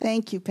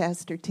Thank you,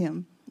 Pastor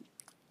Tim.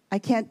 I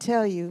can't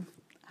tell you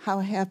how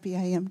happy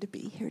I am to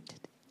be here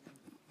today.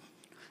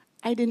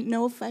 I didn't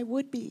know if I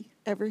would be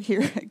ever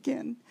here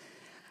again.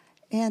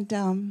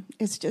 And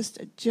it's just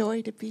a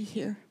joy to be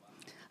here.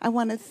 I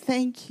want to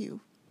thank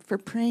you for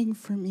praying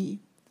for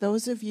me.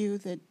 Those of you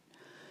that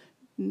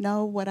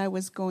know what I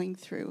was going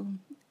through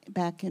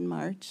back in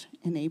March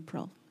and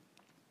April.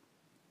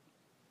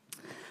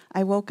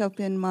 I woke up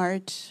in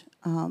March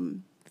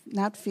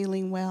not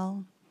feeling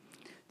well.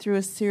 Through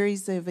a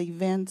series of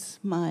events,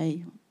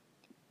 my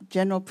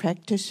general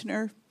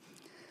practitioner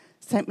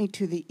sent me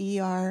to the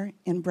ER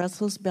in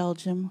Brussels,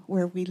 Belgium,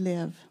 where we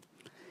live.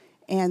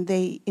 And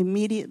they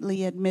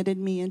immediately admitted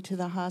me into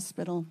the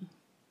hospital.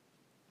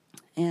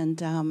 And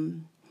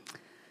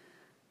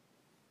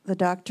the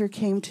doctor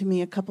came to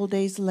me a couple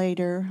days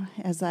later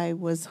as I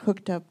was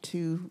hooked up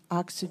to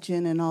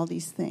oxygen and all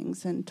these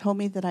things and told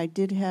me that I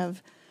did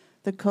have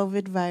the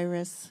COVID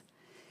virus,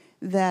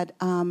 that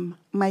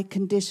my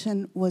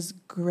condition was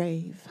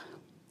grave.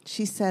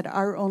 She said,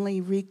 our only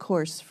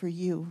recourse for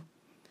you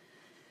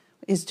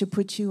is to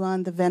put you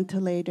on the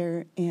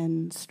ventilator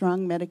and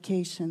strong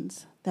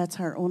medications. That's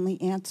our only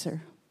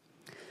answer.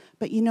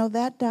 But you know,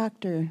 that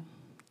doctor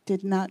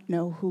did not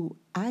know who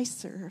I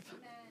serve.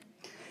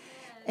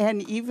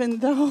 And even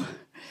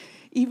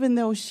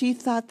though she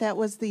thought that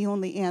was the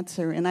only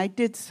answer, and I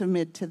did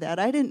submit to that,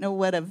 I didn't know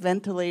what a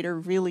ventilator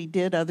really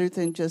did other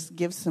than just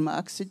give some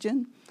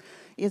oxygen.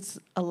 It's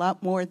a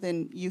lot more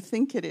than you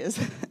think it is.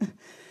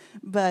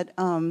 But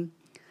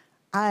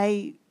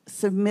I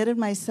submitted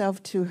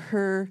myself to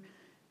her,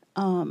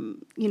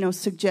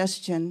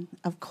 suggestion,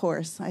 of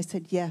course. I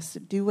said, yes,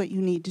 do what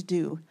you need to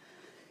do.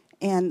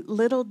 And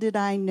little did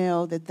I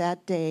know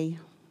that day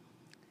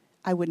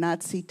I would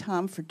not see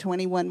Tom for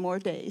 21 more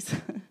days.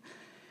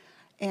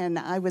 And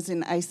I was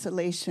in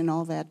isolation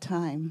all that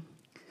time.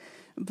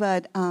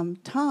 But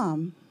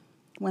Tom,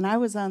 when I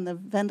was on the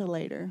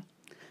ventilator,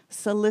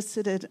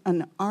 solicited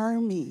an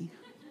army,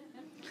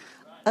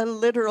 a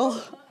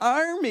literal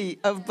army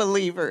of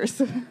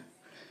believers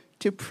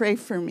to pray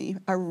for me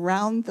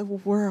around the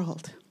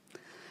world.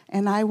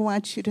 And I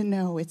want you to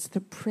know it's the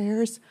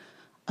prayers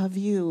of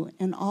you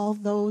and all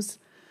those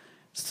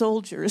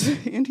soldiers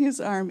in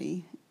his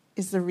army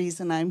is the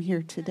reason I'm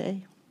here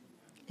today.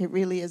 It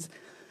really is.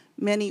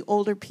 Many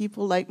older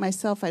people like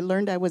myself, I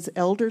learned I was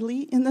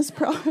elderly in this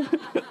program.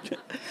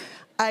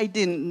 I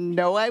didn't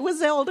know I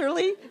was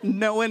elderly.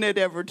 No one had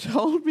ever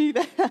told me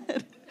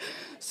that.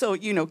 So,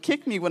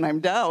 kick me when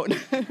I'm down.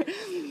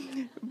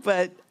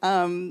 But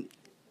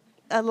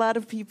a lot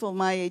of people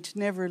my age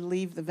never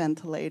leave the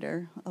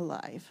ventilator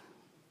alive.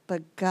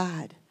 But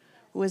God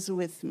was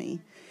with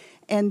me.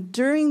 And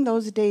during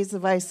those days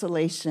of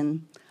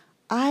isolation,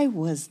 I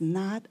was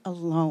not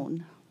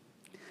alone.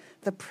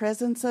 The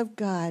presence of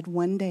God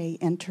one day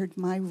entered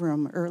my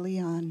room early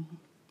on.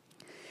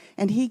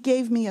 And he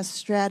gave me a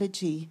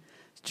strategy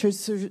to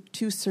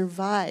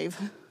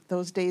survive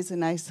those days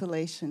in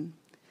isolation.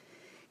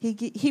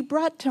 He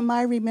brought to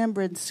my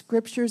remembrance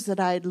scriptures that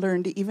I had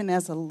learned even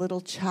as a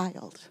little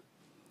child.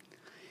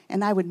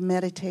 And I would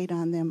meditate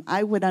on them.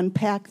 I would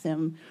unpack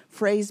them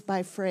phrase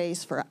by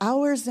phrase for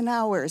hours and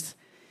hours.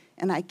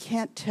 And I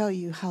can't tell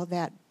you how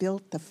that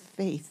built the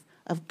faith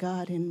of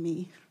God in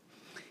me.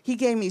 He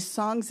gave me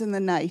songs in the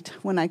night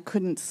when I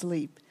couldn't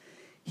sleep.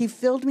 He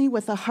filled me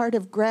with a heart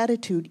of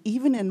gratitude,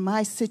 even in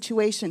my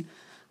situation.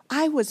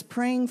 I was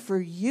praying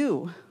for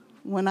you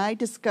when I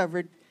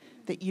discovered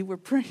that you were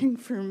praying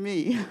for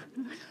me.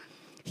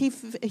 He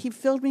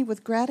filled me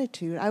with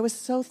gratitude. I was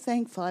so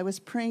thankful. I was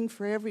praying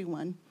for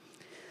everyone.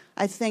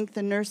 I thanked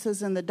the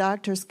nurses and the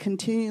doctors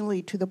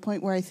continually to the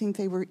point where I think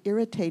they were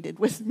irritated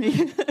with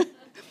me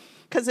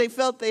because they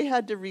felt they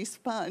had to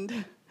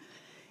respond.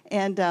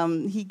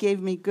 And he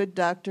gave me good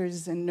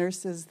doctors and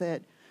nurses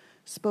that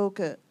spoke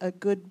a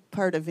good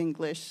part of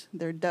English.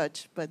 They're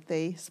Dutch, but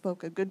they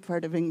spoke a good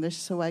part of English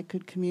so I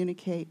could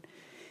communicate.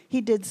 He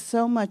did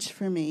so much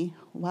for me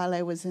while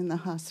I was in the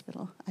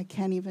hospital. I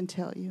can't even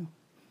tell you.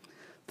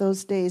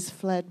 Those days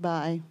fled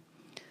by.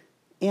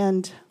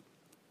 And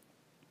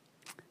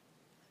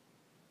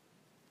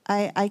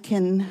I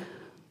can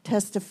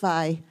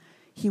testify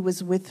he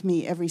was with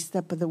me every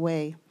step of the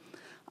way.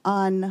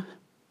 On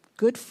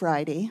Good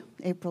Friday,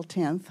 April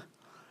 10th,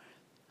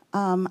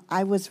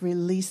 I was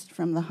released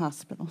from the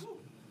hospital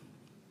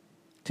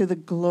to the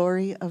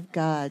glory of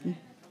God.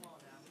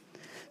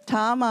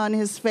 Tom on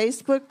his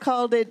Facebook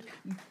called it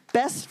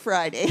Best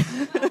Friday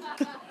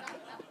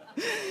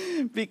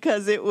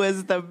because it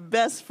was the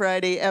best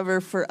Friday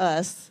ever for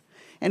us.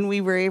 And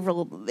we were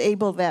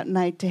able that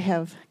night to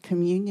have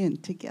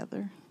communion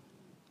together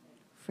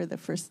for the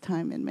first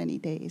time in many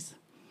days.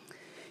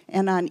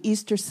 And on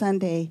Easter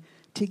Sunday,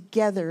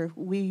 together,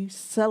 we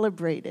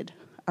celebrated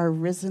our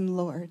risen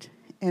Lord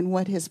and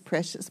what his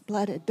precious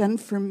blood had done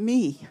for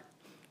me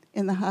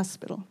in the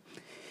hospital.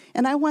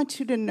 And I want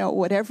you to know,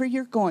 whatever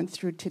you're going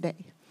through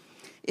today,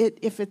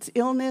 if it's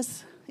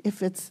illness,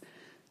 if it's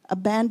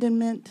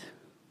abandonment,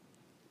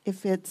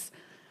 if it's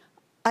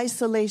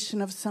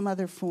isolation of some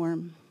other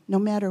form, No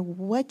matter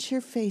what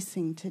you're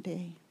facing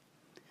today,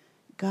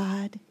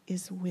 God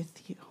is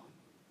with you.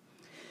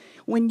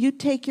 When you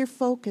take your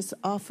focus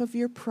off of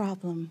your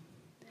problem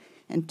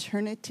and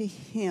turn it to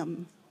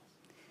Him,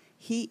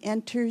 He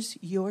enters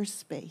your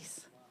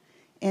space,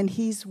 and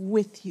He's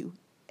with you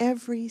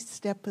every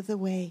step of the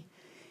way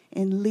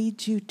and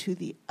leads you to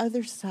the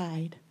other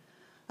side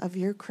of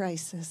your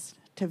crisis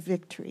to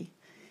victory.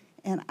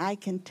 And I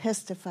can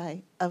testify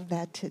of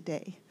that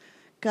today.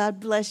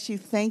 God bless you.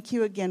 Thank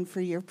you again for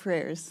your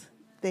prayers.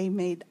 They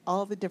made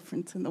all the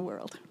difference in the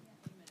world.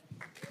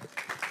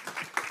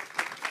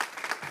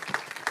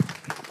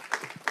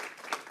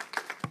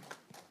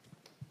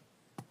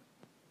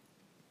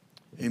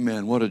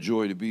 Amen. What a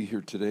joy to be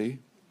here today.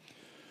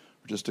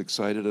 We're just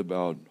excited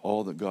about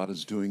all that God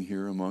is doing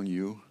here among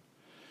you.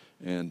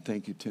 And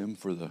thank you,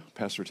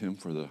 Pastor Tim,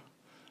 for the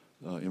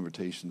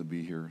invitation to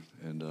be here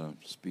and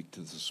speak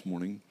to us this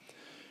morning.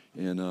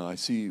 And I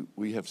see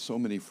we have so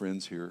many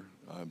friends here,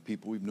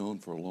 people we've known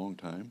for a long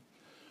time.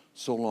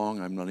 So long,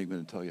 I'm not even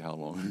going to tell you how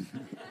long.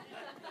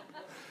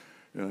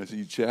 And I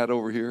see Chad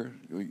over here.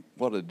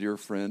 What a dear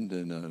friend.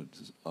 And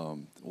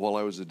while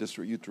I was a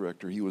district youth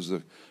director, he was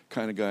the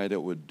kind of guy that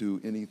would do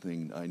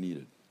anything I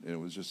needed. And it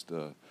was just,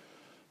 a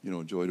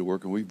joy to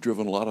work. And we've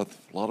driven a lot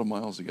of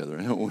miles together,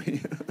 haven't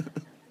we?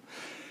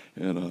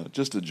 And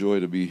just a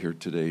joy to be here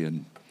today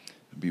and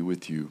be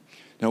with you.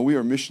 Now, we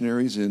are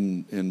missionaries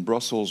in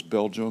Brussels,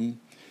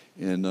 Belgium,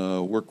 and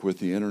work with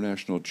the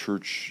International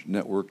Church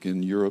Network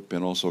in Europe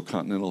and also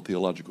Continental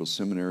Theological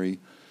Seminary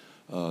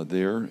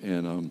there.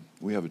 And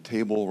we have a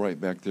table right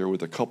back there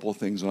with a couple of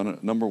things on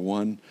it. Number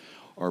one,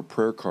 our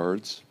prayer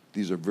cards.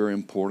 These are very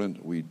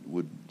important. We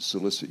would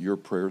solicit your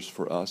prayers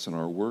for us and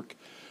our work.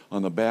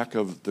 On the back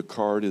of the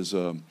card is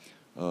a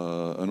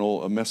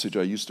message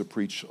I used to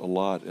preach a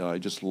lot. I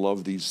just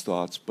love these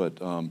thoughts, but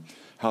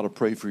how to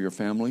pray for your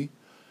family.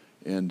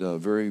 And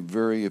very,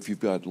 very, if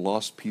you've got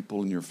lost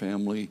people in your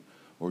family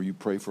or you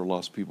pray for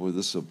lost people,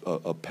 this is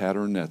a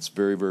pattern that's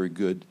very, very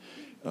good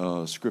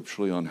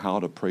scripturally on how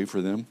to pray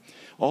for them.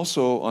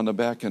 Also on the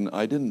back, and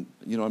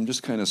I'm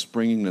just kind of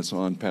springing this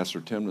on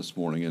Pastor Tim this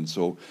morning, and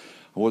so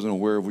I wasn't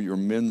aware of your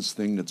men's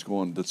thing that's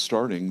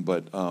starting,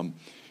 but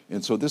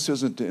and so this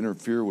isn't to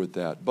interfere with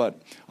that.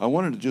 But I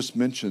wanted to just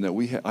mention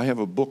that I have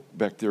a book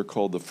back there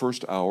called The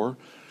First Hour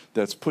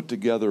that's put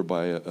together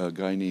by a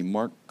guy named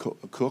Mark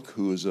Cook,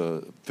 who is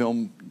a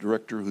film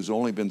director who's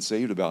only been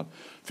saved about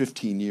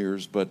 15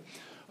 years. But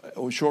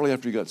shortly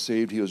after he got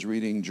saved, he was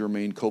reading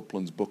Jermaine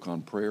Copeland's book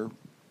on prayer.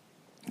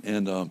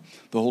 And the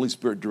Holy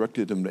Spirit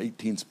directed him to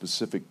 18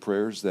 specific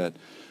prayers that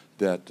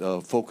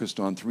focused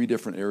on 3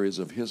 different areas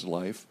of his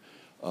life,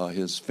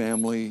 his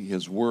family,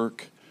 his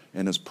work,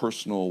 and his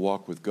personal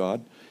walk with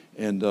God.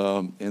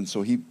 And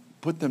so he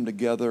put them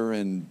together,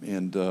 and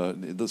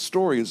the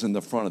story is in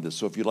the front of this.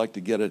 So if you'd like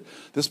to get it,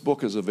 this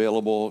book is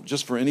available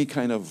just for any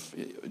kind of,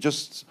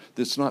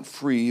 it's not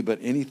free, but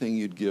anything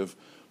you'd give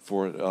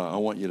for it, I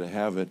want you to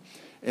have it.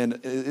 And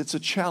it's a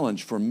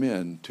challenge for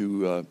men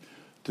to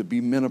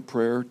be men of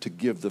prayer, to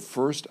give the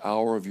first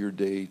hour of your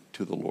day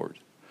to the Lord.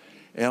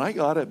 And I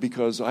got it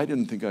because I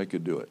didn't think I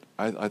could do it.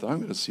 I thought, I'm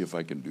going to see if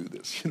I can do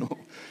this. It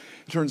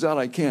turns out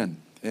I can,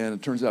 and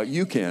it turns out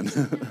you can.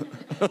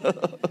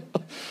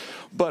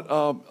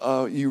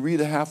 But you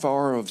read a half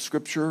hour of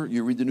Scripture.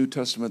 You read the New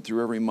Testament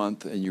through every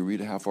month, and you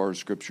read a half hour of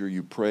Scripture.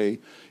 You pray.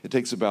 It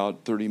takes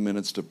about 30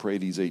 minutes to pray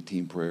these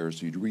 18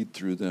 prayers. You'd read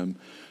through them.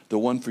 The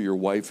one for your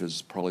wife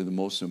is probably the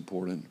most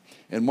important.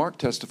 And Mark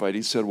testified.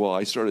 He said, well,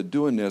 I started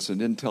doing this and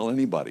didn't tell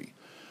anybody.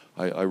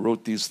 I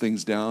wrote these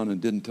things down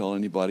and didn't tell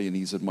anybody. And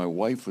he said, my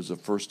wife was the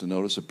first to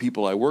notice. The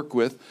people I work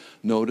with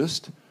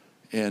noticed,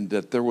 and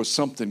that there was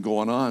something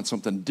going on,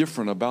 something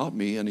different about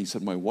me. And he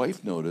said, my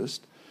wife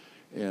noticed.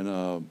 And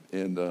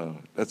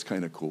that's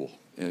kind of cool.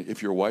 And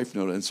if your wife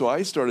noticed. And so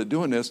I started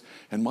doing this,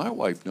 and my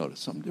wife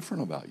noticed something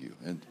different about you.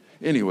 And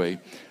anyway,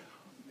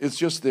 it's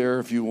just there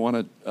if you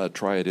want to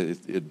try it.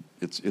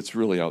 It's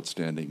really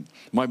outstanding.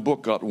 My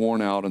book got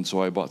worn out, and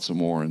so I bought some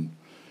more, and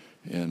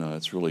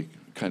it's really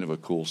kind of a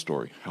cool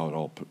story how it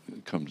all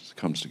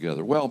comes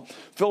together. Well,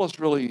 Phyllis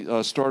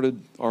really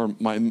started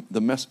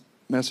the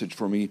message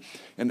for me,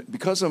 and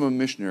because I'm a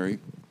missionary,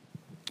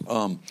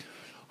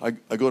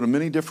 I go to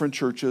many different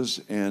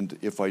churches, and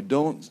if I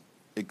don't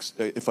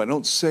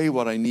say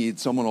what I need,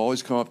 someone will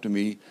always come up to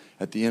me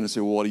at the end and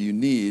say, well, what do you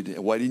need?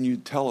 Why didn't you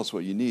tell us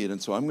what you need?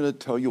 And so I'm going to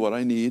tell you what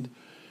I need,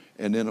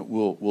 and then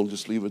we'll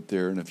just leave it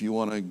there. And if you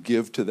want to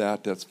give to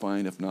that, that's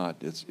fine. If not,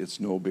 it's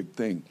no big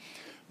thing.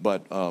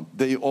 But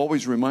they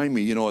always remind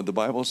me, the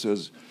Bible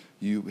says,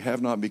 you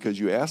have not because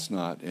you ask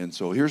not. And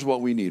so here's what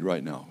we need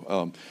right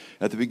now.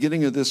 At the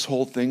beginning of this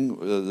whole thing,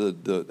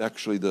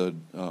 the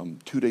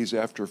 2 days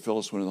after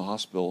Phyllis went in the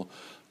hospital,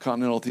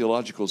 Continental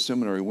Theological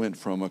Seminary went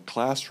from a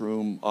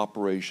classroom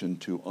operation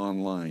to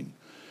online,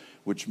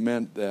 which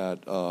meant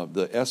that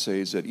the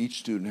essays that each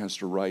student has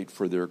to write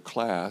for their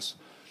class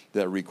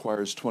that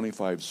requires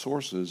 25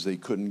 sources, they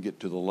couldn't get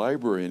to the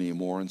library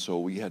anymore, and so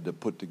we had to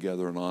put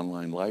together an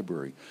online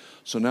library.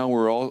 So now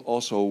we're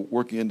also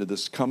working into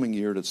this coming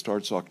year that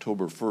starts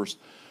October 1st,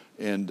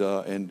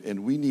 and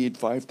we need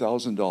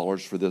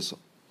 $5,000 for this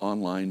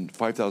online,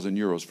 5,000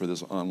 euros for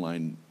this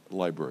online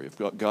library. If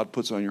God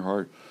puts on your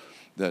heart,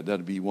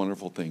 that'd be a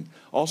wonderful thing.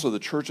 Also, the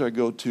church I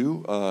go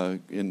to,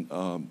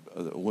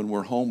 when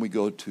we're home, we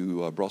go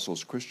to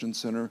Brussels Christian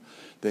Center.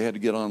 They had to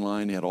get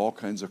online. They had all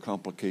kinds of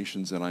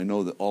complications, and I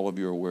know that all of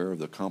you are aware of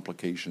the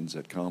complications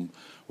that come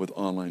with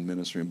online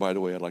ministry. And by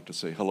the way, I'd like to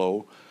say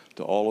hello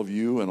to all of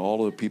you and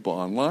all of the people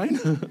online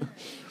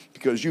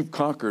because you've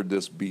conquered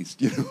this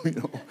beast, you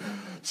know.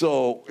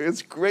 So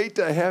it's great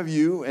to have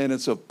you, and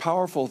it's a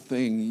powerful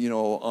thing,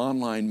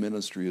 online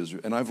ministry is,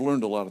 and I've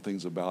learned a lot of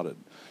things about it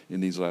in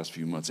these last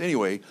few months.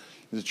 Anyway,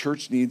 the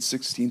church needs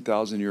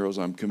 16,000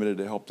 euros. I'm committed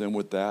to help them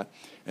with that.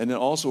 And then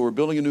also we're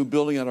building a new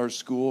building at our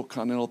school,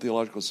 Continental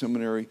Theological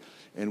Seminary,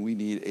 and we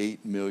need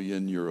 8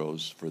 million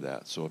euros for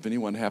that. So if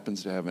anyone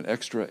happens to have an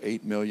extra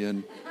 8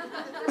 million,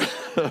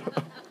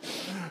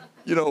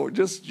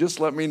 just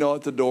let me know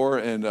at the door,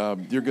 and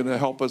you're going to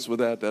help us with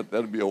that.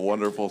 That'd be a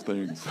wonderful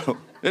thing. So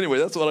anyway,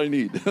 that's what I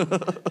need.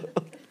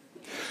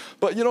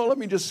 But, let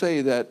me just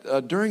say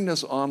that during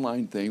this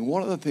online thing,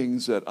 one of the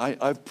things that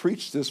I've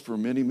preached this for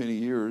many, many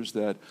years,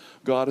 that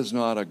God is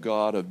not a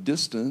God of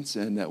distance,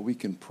 and that we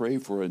can pray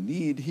for a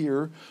need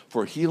here,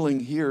 for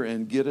healing here,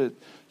 and get it,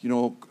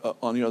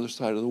 on the other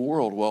side of the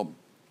world. Well,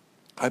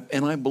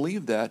 I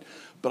believe that,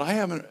 but I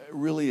haven't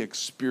really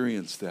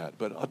experienced that.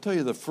 But I'll tell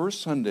you, the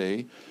first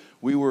Sunday,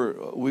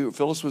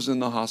 Phyllis was in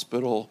the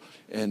hospital,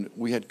 and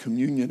we had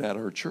communion at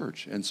our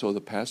church. And so the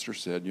pastor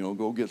said,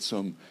 go get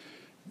some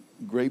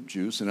grape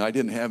juice, and I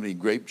didn't have any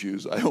grape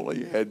juice. I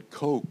only had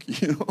Coke,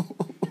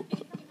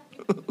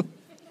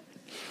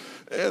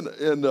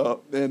 and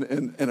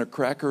a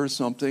cracker or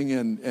something,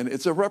 and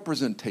it's a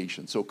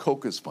representation. So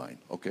Coke is fine,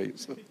 okay.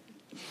 So,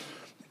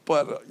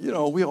 but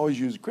we always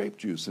use grape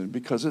juice, and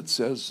because it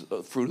says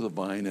fruit of the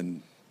vine,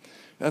 and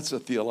that's a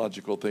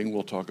theological thing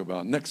we'll talk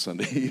about next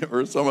Sunday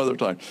or some other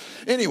time.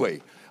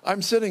 Anyway,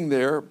 I'm sitting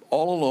there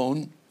all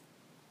alone.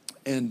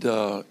 And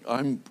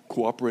I'm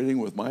cooperating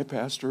with my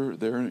pastor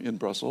there in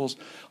Brussels.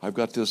 I've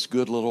got this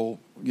good little,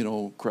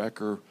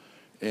 cracker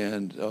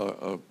and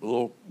a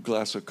little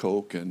glass of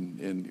Coke,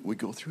 and we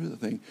go through the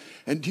thing.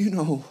 And do you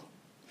know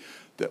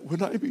that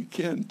when I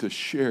began to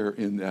share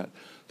in that,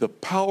 the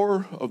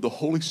power of the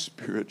Holy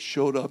Spirit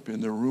showed up in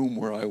the room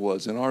where I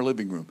was, in our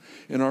living room,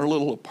 in our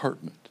little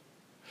apartment.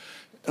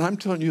 And I'm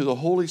telling you, the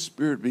Holy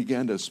Spirit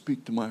began to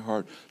speak to my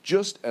heart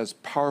just as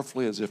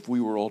powerfully as if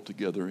we were all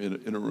together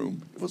in a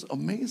room. It was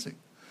amazing.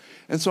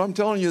 And so I'm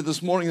telling you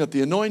this morning that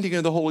the anointing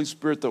of the Holy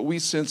Spirit that we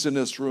sense in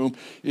this room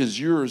is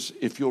yours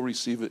if you'll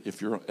receive it if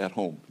you're at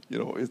home.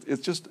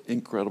 It's just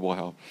incredible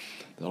how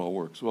that all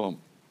works. Well,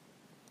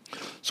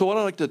 so what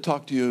I'd like to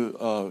talk to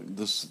you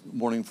this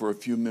morning for a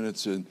few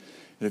minutes, and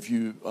if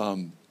you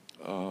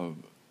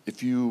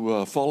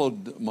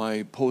followed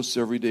my posts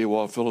every day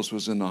while Phyllis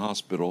was in the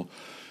hospital,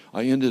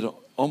 I ended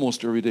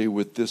almost every day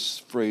with this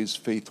phrase,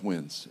 faith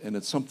wins. And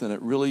it's something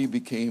that really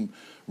became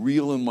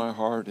real in my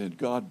heart, and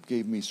God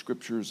gave me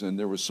scriptures, and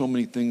there were so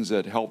many things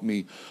that helped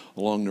me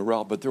along the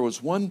route. But there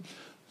was one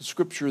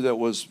scripture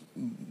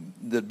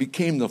that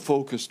became the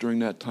focus during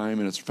that time,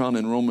 and it's found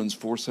in Romans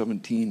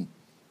 4:17.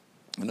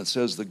 And it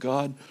says, the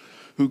God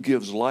who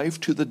gives life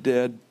to the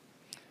dead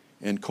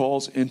and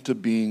calls into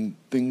being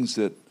things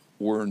that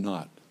were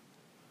not.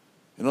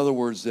 In other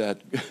words,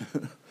 that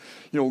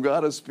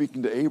God is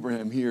speaking to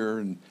Abraham here,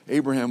 and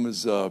Abraham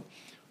is the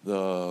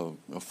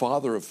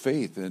father of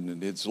faith,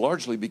 and it's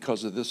largely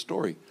because of this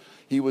story.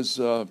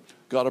 God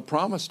had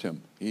promised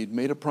him. He'd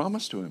made a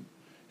promise to him.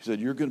 He said,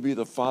 you're going to be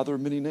the father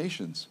of many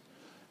nations.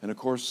 And of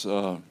course,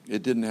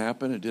 it didn't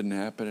happen, it didn't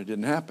happen, it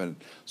didn't happen.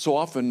 So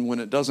often when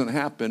it doesn't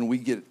happen, we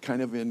get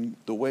kind of in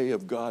the way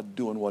of God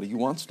doing what he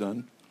wants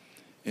done.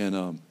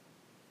 And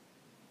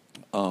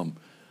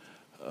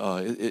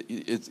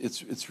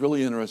it's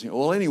really interesting.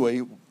 Well,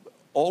 anyway,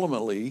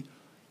 ultimately,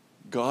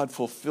 God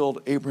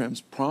fulfilled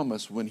Abraham's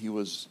promise when he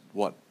was,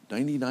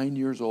 99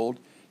 years old?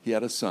 He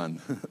had a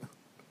son.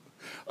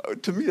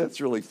 To me, that's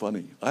really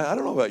funny. I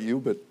don't know about you,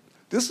 but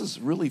this is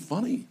really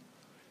funny.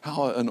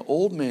 How an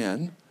old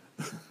man,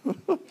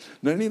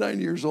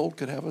 99 years old,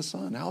 could have a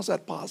son. How is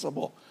that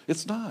possible?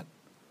 It's not.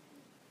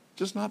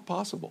 Just not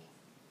possible.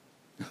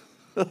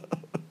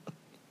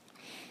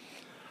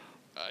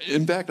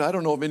 In fact, I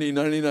don't know of any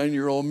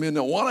 99-year-old men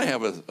that want to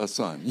have a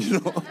son,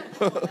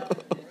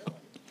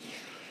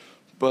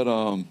 But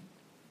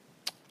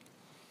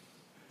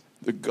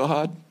the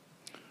God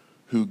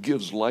who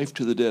gives life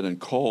to the dead and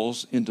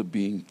calls into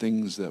being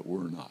things that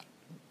were not.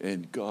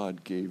 And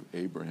God gave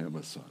Abraham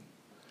a son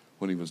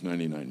when he was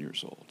 99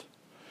 years old.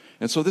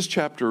 And so this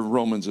chapter of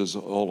Romans is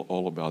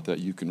all about that.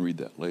 You can read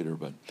that later.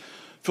 But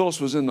Phyllis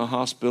was in the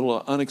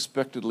hospital.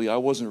 Unexpectedly, I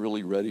wasn't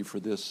really ready for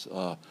this,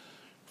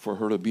 for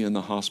her to be in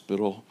the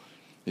hospital.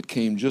 It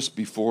came just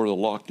before the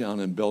lockdown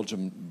in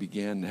Belgium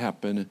began to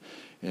happen.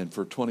 And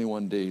for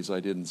 21 days, I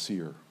didn't see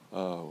her.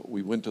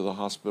 We went to the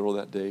hospital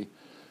that day,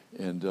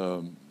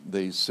 And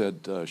they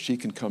said, she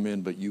can come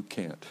in, but you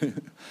can't.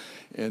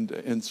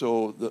 and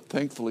so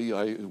thankfully,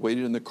 I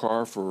waited in the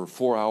car for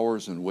 4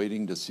 hours and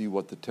waiting to see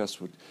what the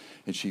test would.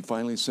 And she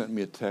finally sent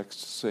me a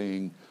text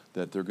saying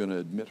that they're going to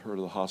admit her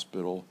to the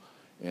hospital,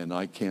 and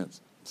I can't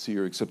see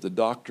her except the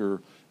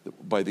doctor.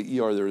 By the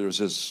ER, there's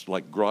this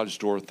like garage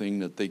door thing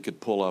that they could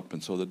pull up.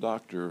 And so the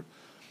doctor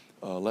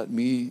let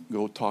me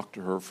go talk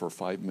to her for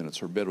 5 minutes.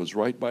 Her bed was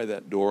right by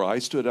that door. I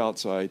stood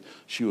outside.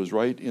 She was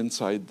right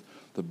inside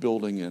the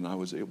building, and I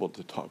was able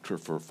to talk to her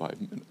for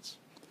 5 minutes.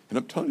 And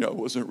I'm telling you, I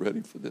wasn't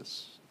ready for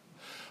this.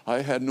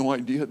 I had no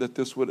idea that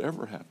this would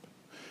ever happen.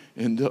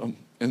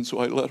 And so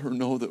I let her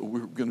know that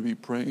we're going to be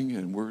praying,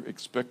 and we're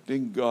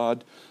expecting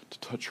God to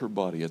touch her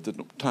body. At the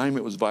time,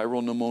 it was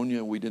viral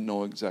pneumonia. We didn't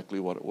know exactly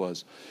what it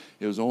was.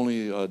 It was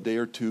only a day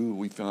or two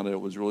we found out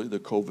it was really the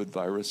COVID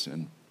virus,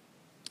 and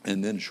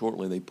then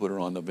shortly they put her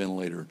on the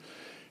ventilator.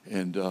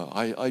 And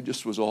I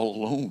just was all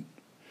alone.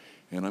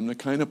 And I'm the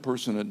kind of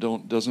person that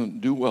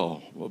doesn't do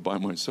well by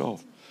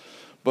myself.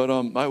 But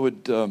I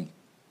would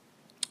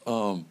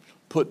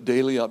put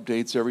daily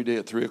updates every day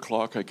at 3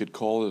 o'clock. I could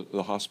call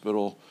the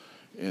hospital,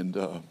 and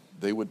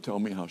they would tell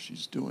me how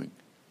she's doing.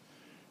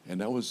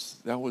 And that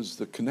was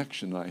the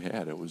connection I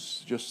had. It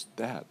was just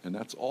that, and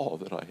that's all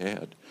that I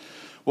had.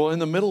 Well, in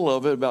the middle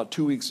of it, about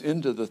 2 weeks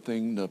into the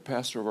thing, the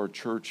pastor of our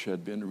church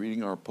had been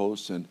reading our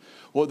posts. And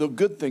well, the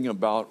good thing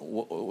about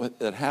what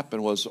that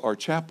happened was our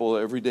chapel,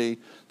 every day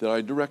that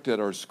I directed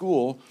at our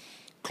school,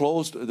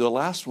 closed. The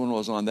last one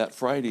was on that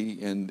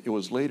Friday, and it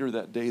was later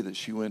that day that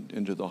she went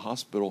into the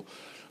hospital.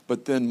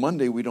 But then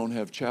Monday, we don't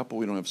have chapel,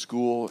 we don't have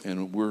school,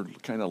 and we're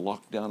kind of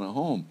locked down at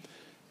home.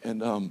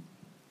 And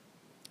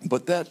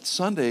but that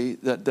Sunday,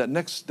 that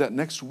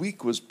next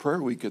week was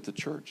prayer week at the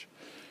church.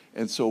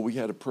 And so we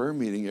had a prayer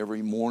meeting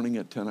every morning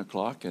at 10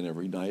 o'clock and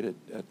every night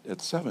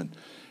at 7.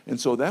 And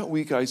so that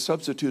week I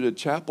substituted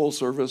chapel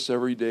service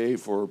every day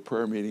for a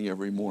prayer meeting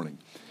every morning.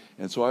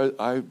 And so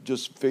I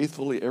just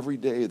faithfully every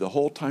day, the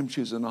whole time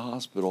she was in the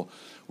hospital,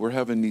 we're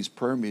having these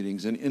prayer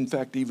meetings. And in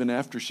fact, even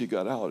after she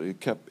got out, it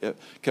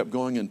kept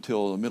going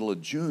until the middle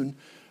of June.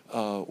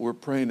 We're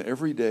praying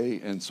every day.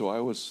 And so I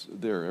was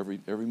there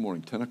every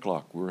morning, 10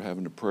 o'clock. We were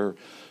having a prayer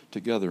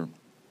together.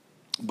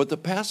 But the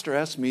pastor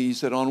asked me, he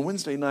said, on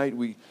Wednesday night,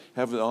 we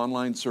have the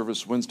online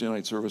service, Wednesday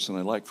night service, and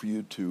I'd like for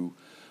you to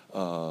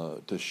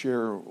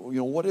share,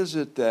 what is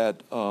it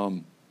that,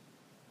 I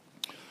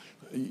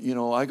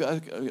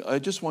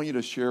just want you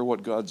to share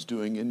what God's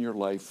doing in your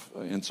life.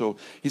 And so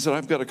he said,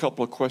 I've got a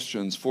couple of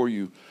questions for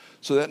you.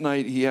 So that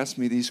night, he asked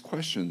me these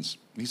questions.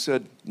 He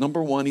said,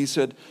 number one, he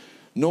said,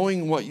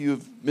 knowing what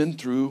you've been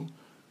through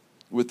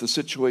with the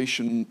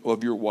situation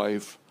of your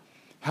wife,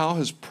 how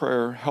has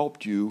prayer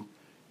helped you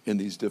in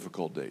these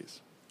difficult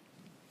days?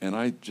 And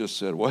I just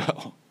said,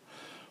 well,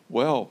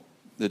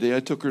 the day I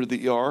took her to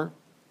the ER,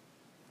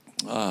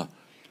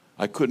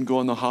 I couldn't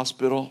go in the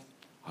hospital.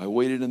 I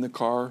waited in the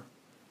car,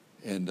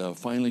 and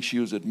finally she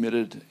was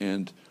admitted,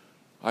 and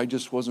I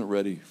just wasn't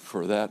ready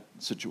for that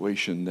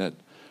situation that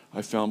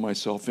I found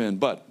myself in.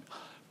 But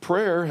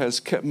prayer has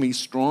kept me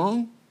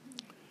strong,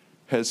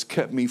 has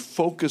kept me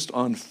focused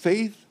on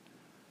faith.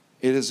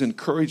 It has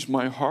encouraged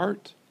my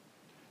heart.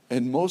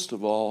 And most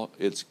of all,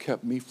 it's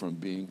kept me from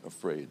being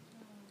afraid.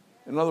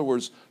 In other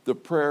words, the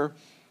prayer,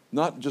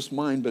 not just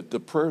mine, but the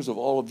prayers of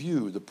all of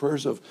you, the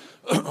prayers of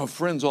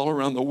friends all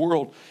around the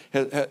world,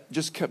 had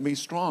just kept me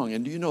strong.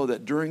 And do you know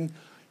that during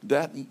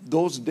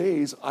those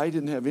days, I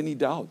didn't have any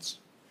doubts.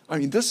 I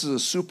mean, this is a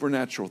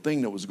supernatural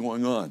thing that was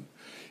going on.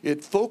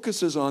 It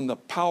focuses on the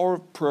power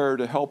of prayer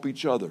to help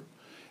each other.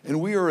 And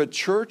we are a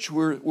church,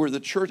 we're the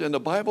church, and the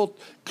Bible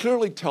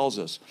clearly tells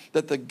us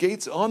that the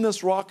gates, on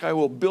this rock I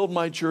will build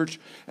my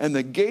church, and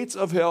the gates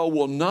of hell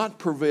will not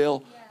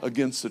prevail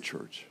against the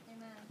church.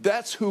 Amen.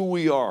 That's who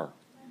we are.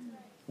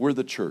 We're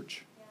the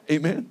church.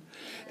 Amen?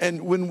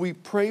 And when we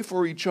pray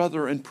for each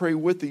other and pray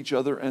with each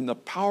other, and the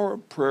power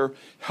of prayer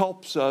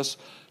helps us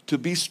to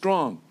be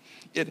strong.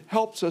 It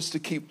helps us to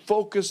keep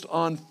focused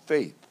on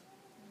faith.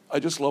 I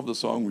just love the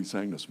song we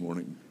sang this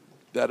morning.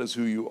 That is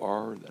who you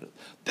are.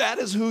 That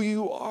is who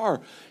you are.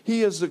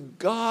 He is a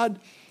God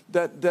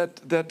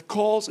that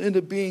calls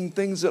into being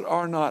things that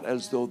are not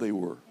as though they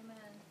were. Amen.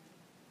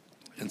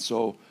 And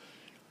so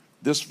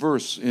this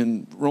verse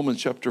in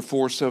Romans chapter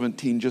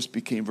 4:17 just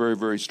became very,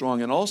 very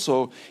strong. And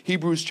also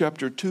Hebrews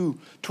chapter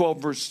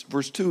 12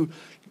 verse 2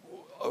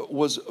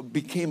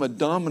 became a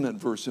dominant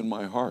verse in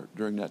my heart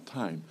during that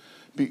time.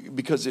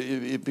 Because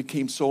it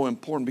became so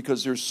important,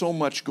 because there's so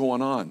much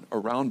going on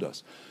around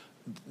us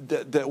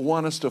that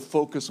want us to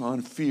focus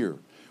on fear,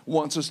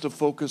 wants us to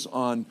focus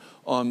on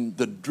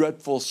the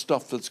dreadful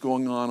stuff that's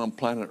going on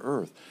planet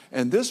Earth.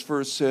 And this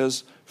verse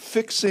says,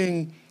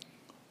 fixing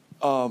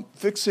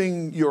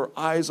your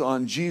eyes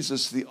on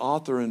Jesus, the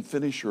author and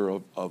finisher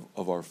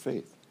of our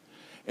faith.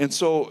 And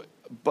so,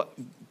 but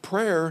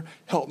prayer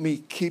helped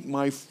me keep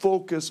my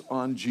focus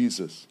on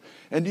Jesus.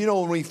 And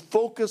when we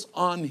focus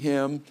on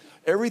him,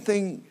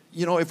 everything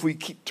if we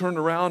keep turn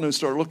around and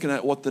start looking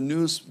at what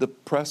the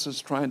press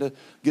is trying to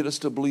get us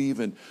to believe,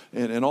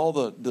 and all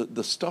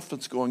the stuff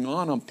that's going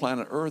on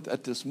planet Earth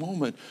at this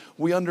moment,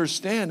 we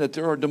understand that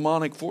there are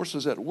demonic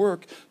forces at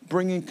work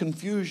bringing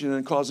confusion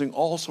and causing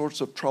all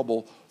sorts of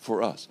trouble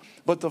for us.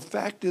 But the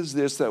fact is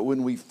this, that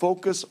when we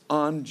focus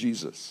on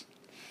Jesus,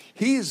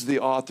 He's the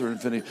author and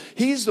finisher.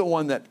 He's the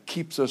one that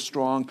keeps us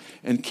strong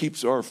and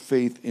keeps our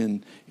faith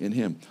in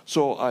Him.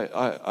 So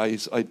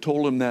I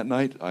told him that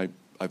night, I've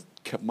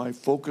kept my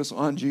focus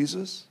on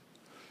Jesus.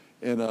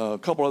 And a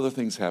couple other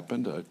things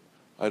happened.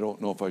 I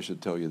don't know if I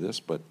should tell you this,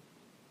 but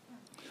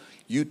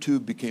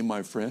YouTube became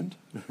my friend.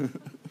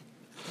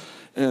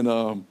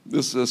 And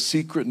this is a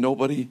secret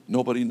nobody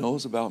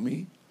knows about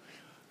me.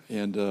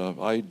 And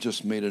I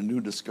just made a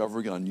new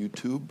discovery on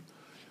YouTube.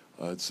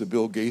 It's the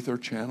Bill Gaither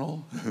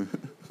channel.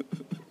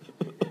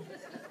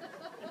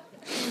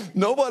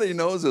 Nobody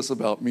knows this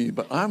about me,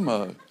 but I'm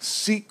a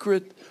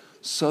secret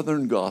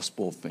Southern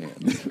gospel fan.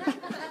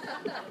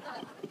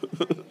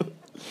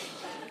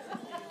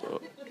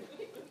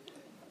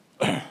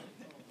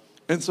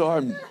 And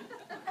so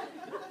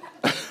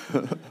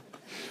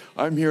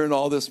I'm hearing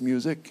all this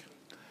music.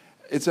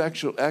 It's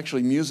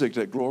actually music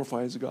that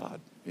glorifies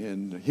God,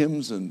 and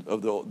hymns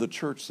of the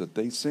church that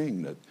they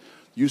sing that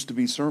used to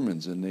be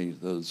sermons, and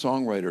the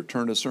songwriter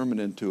turned a sermon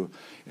into,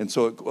 and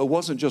so it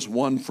wasn't just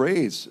one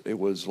phrase, it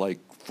was like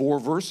 4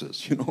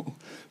 verses,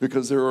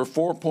 because there are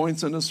 4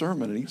 points in a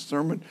sermon, and each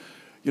sermon,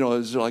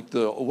 is like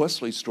the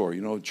Wesley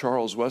story.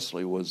 Charles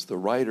Wesley was the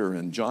writer,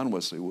 and John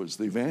Wesley was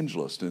the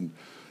evangelist, and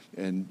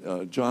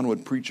John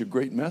would preach a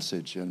great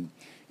message, and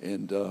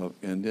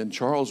then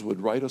Charles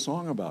would write a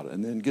song about it,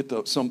 and then get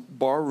some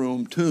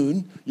barroom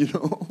tune,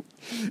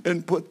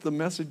 and put the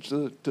message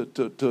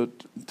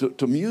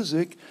to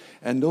music.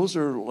 And those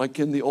are, like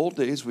in the old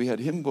days, we had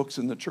hymn books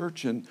in the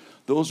church, and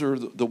those are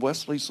the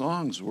Wesley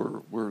songs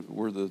were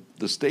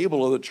the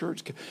stable of the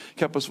church,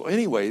 kept us.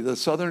 Anyway, the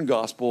Southern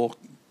gospel.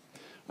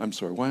 I'm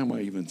sorry, why am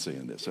I even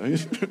saying this?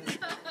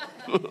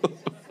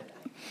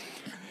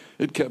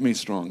 It kept me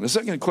strong. The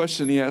second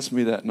question he asked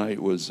me that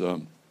night was,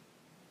 in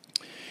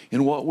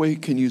what way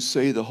can you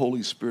say the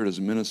Holy Spirit has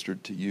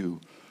ministered to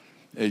you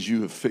as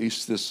you have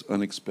faced this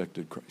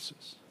unexpected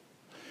crisis?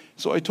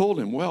 So I told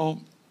him,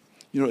 well,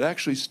 it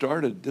actually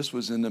started, this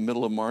was in the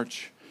middle of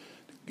March,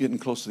 getting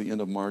close to the end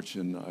of March,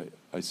 and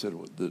I said,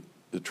 well,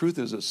 the truth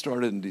is it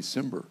started in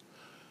December,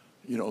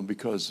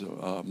 because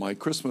my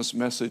Christmas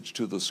message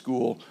to the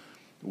school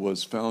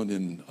was found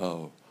in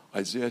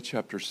Isaiah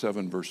chapter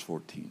 7, verse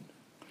 14.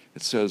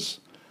 It says,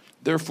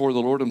 therefore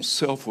the Lord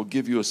himself will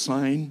give you a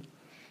sign.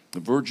 The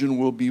virgin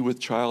will be with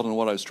child. And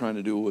what I was trying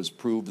to do was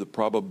prove the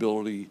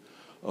probability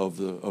of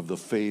the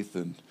faith.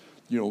 And,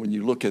 when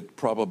you look at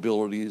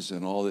probabilities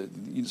and all that,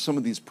 some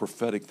of these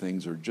prophetic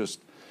things are just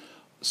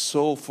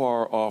so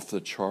far off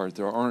the chart.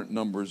 There aren't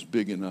numbers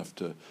big enough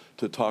to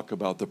talk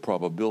about the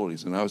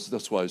probabilities. And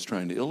that's why I was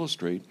trying to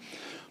illustrate.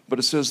 But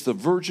it says the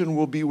virgin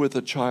will be with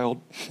a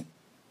child,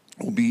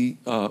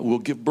 will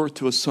give birth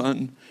to a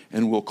son,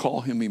 and will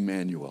call him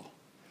Emmanuel.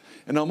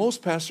 And now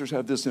most pastors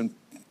have this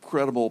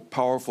incredible,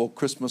 powerful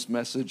Christmas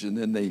message, and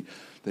then the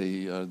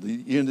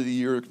end of the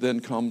year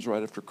then comes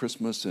right after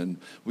Christmas, and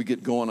we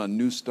get going on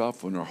new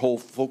stuff, and our whole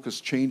focus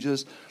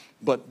changes.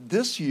 But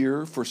this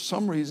year, for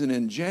some reason,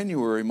 in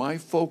January, my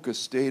focus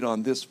stayed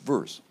on this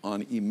verse,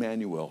 on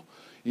Emmanuel.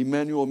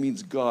 Emmanuel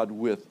means God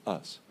with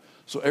us.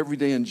 So every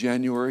day in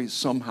January,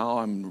 somehow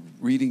I'm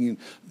reading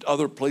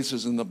other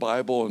places in the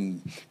Bible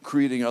and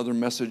creating other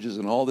messages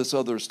and all this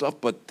other stuff.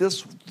 But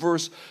this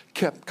verse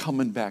kept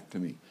coming back to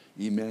me,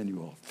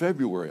 Emmanuel.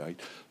 February,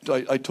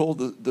 I told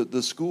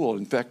the school,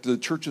 in fact, the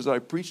churches I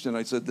preached in,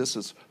 I said, this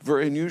is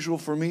very unusual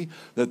for me,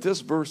 that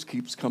this verse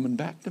keeps coming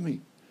back to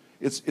me.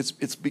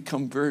 It's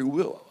become very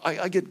real.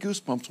 I get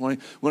goosebumps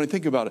when I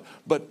think about it.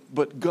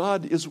 But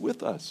God is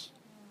with us.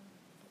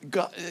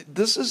 God,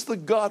 this is the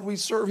God we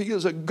serve. He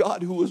is a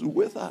God who is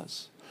with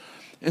us.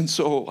 And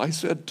so I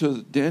said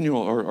to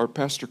Daniel, our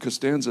pastor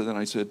Costanza, then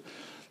I said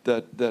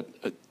that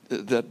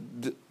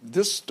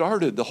this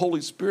started, the Holy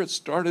Spirit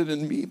started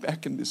in me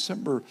back in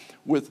December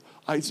with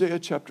Isaiah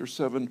chapter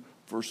 7,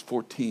 verse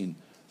 14,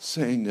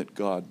 saying that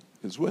God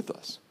is with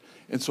us.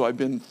 And so I've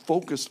been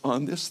focused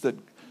on this, that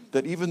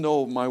even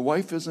though my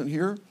wife isn't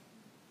here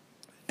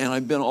and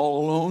I've been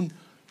all alone,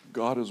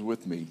 God is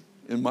with me.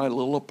 In my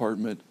little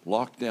apartment,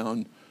 locked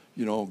down,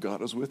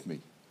 God is with me.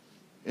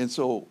 And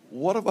so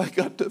what have I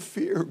got to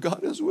fear?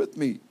 God is with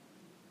me.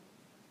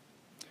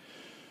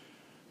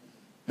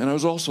 And I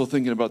was also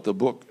thinking about the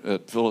book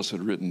that Phyllis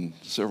had written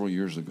several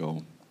years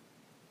ago.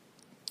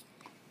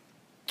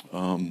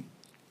 That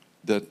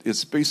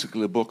it's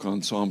basically a book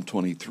on Psalm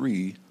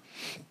 23,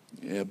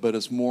 but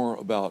it's more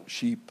about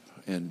sheep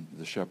and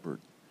the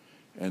shepherd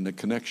and the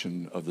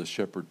connection of the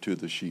shepherd to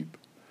the sheep.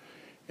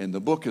 And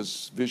the book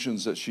is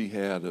visions that she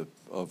had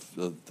of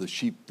the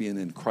sheep being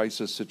in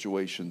crisis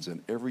situations,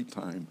 and every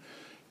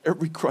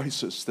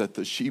crisis that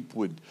the sheep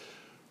would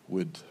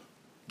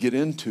get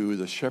into,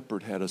 the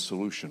shepherd had a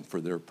solution for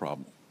their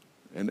problem.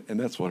 And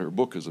that's what her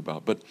book is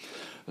about. But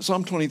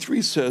Psalm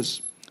 23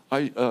 says,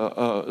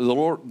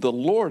 the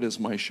Lord is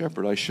my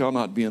shepherd. I shall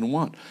not be in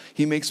want.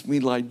 He makes me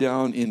lie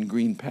down in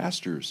green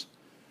pastures.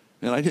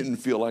 And I didn't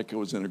feel like I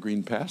was in a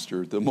green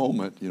pasture at the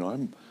moment.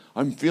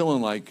 I'm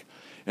feeling like,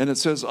 and it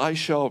says,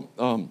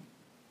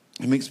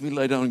 he makes me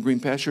lie down in green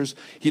pastures.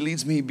 He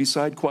leads me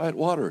beside quiet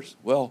waters.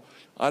 Well,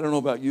 I don't know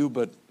about you,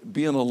 but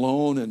being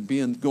alone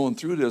and going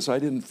through this, I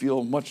didn't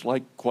feel much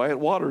like quiet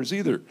waters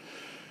either.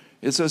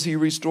 It says he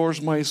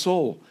restores my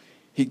soul.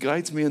 He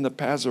guides me in the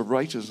paths of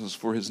righteousness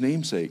for his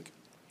name's sake.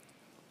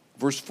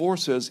 Verse 4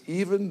 says,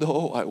 even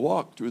though I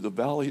walk through the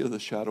valley of the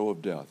shadow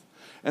of death.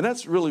 And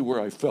that's really where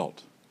I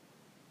felt.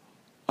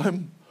 I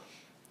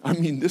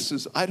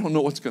don't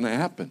know what's going to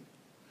happen.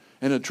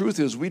 And the truth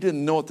is, we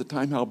didn't know at the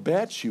time how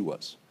bad she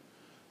was.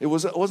 It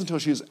wasn't until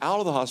she was out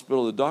of the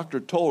hospital, the doctor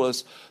told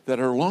us that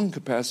her lung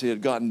capacity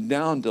had gotten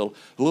down to a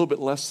little bit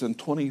less than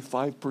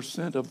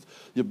 25% of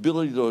the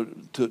ability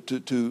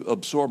to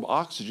absorb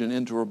oxygen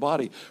into her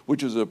body,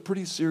 which is a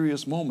pretty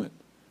serious moment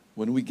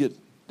when we get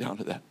down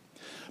to that.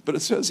 But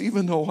it says,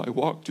 even though I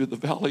walk through the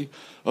valley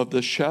of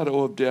the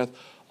shadow of death,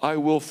 I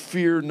will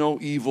fear no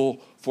evil,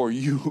 for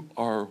you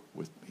are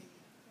with me.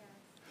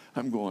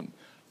 I'm going,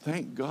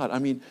 thank God.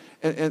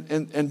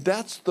 And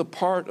that's the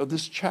part of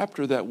this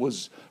chapter that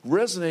was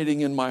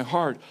resonating in my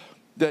heart,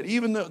 that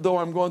even though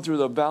I'm going through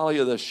the valley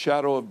of the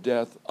shadow of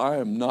death, I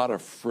am not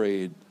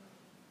afraid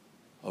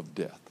of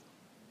death.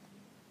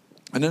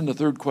 And then the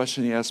third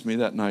question he asked me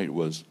that night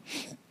was,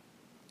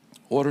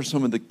 what are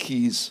some of the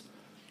keys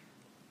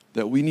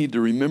that we need to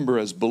remember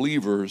as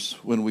believers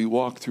when we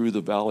walk through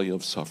the valley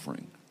of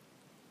suffering?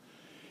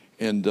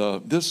 And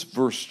this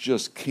verse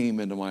just came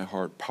into my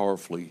heart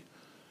powerfully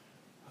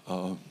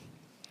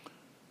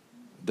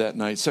that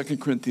night. 2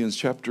 Corinthians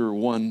chapter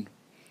 1,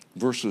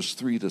 verses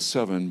 3 to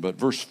 7. But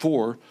verse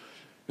 4,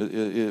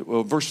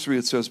 verse 3,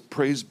 it says,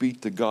 praise be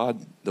to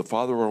God, the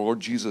Father of our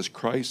Lord Jesus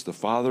Christ, the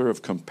Father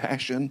of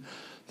compassion,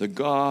 the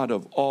God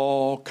of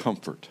all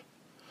comfort,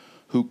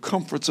 who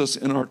comforts us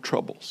in our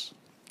troubles,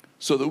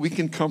 so that we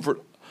can comfort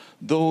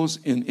those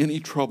in any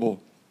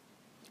trouble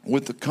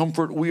with the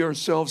comfort we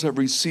ourselves have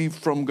received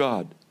from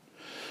God.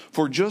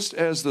 For just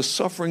as the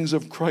sufferings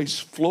of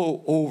Christ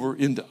flow over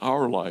into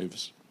our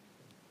lives,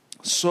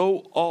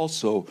 so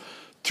also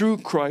through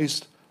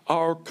Christ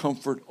our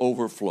comfort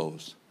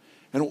overflows.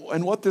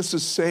 And what this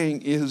is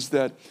saying is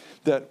that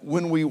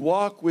when we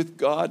walk with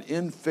God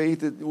in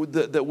faith,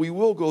 that we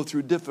will go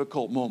through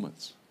difficult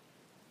moments.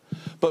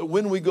 But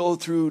when we go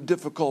through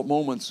difficult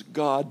moments,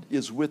 God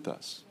is with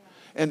us.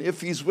 And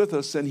if he's with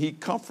us, then he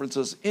comforts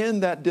us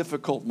in that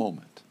difficult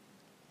moment.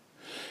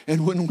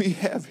 And when we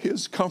have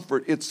his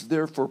comfort, it's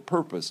there for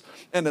purpose.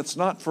 And it's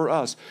not for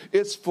us.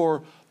 It's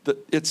for,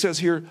 it says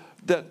here,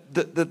 that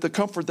the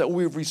comfort that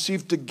we've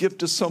received to give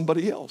to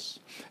somebody else.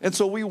 And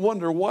so we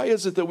wonder, why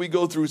is it that we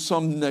go through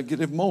some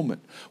negative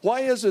moment?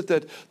 Why is it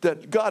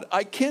that God,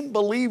 I can't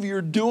believe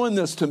you're doing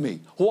this to me.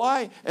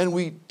 Why? And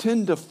we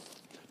tend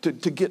to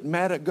get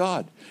mad at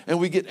God. And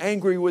we get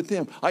angry with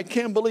him. I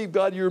can't believe,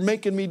 God, you're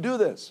making me do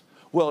this.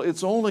 Well,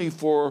 it's only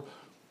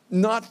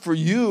not for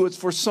you, it's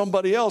for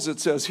somebody else. It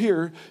says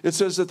here, it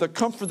says that the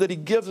comfort that he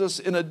gives us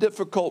in a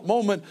difficult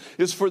moment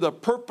is for the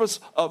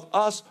purpose of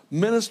us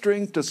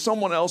ministering to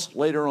someone else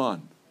later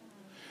on.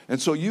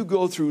 And so you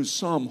go through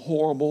some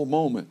horrible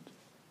moment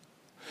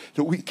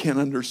that we can't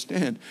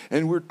understand,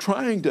 and we're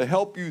trying to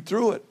help you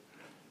through it.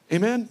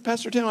 Amen,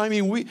 Pastor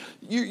Tim?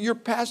 Your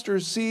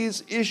pastor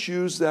sees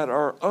issues that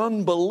are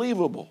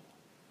unbelievable.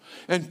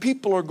 And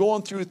people are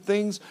going through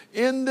things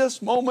in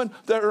this moment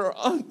that are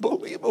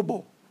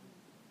unbelievable.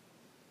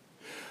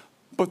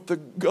 But the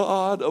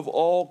God of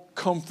all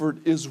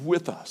comfort is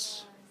with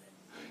us.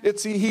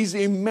 He's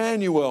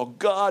Emmanuel,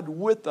 God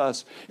with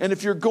us. And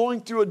if you're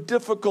going through a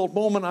difficult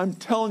moment, I'm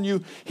telling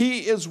you,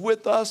 he is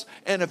with us.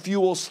 And if you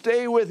will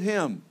stay with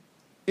him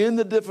in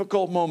the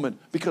difficult moment,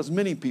 because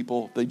many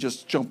people, they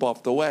just jump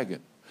off the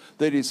wagon.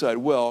 They decide,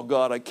 well,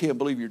 God, I can't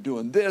believe you're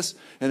doing this.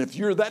 And if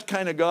you're that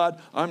kind of God,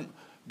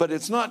 but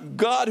it's not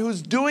God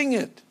who's doing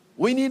it.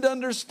 We need to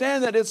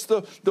understand that it's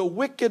the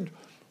wicked,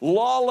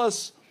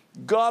 lawless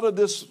God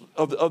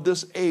of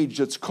this age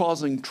that's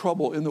causing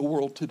trouble in the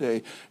world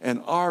today.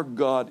 And our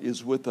God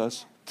is with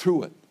us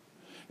through it.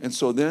 And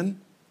so then,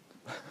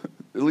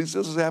 at least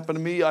this has happened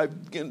to me.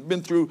 I've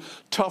been through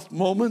tough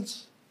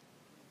moments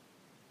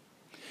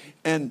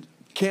and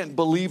can't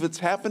believe it's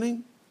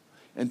happening.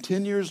 And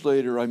 10 years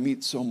later, I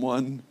meet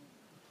someone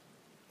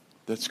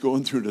that's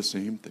going through the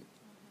same thing.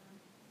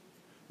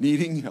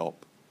 Needing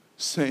help,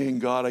 saying,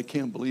 God, I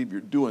can't believe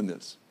you're doing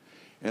this.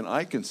 And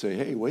I can say,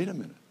 hey, wait a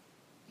minute.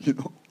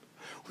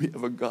 We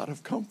have a God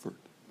of comfort.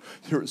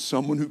 There is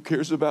someone who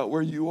cares about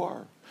where you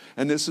are.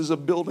 And this is a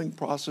building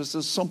process.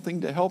 It's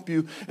something to help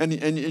you. And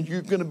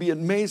you're going to be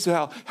amazed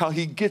how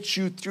he gets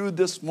you through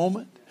this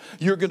moment.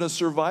 You're going to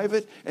survive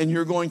it, and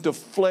you're going to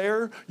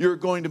flare. You're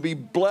going to be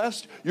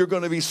blessed. You're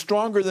going to be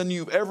stronger than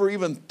you've ever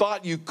even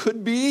thought you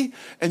could be.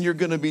 And you're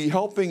going to be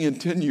helping in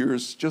 10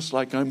 years, just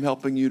like I'm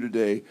helping you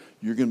today.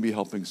 You're going to be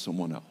helping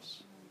someone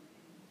else.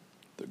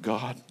 the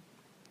God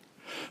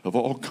of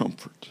all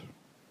comfort.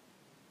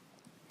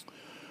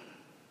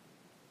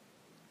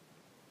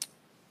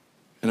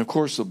 And of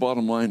course, the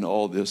bottom line to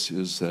all this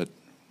is that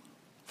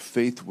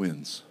faith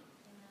wins.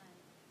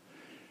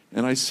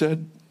 And I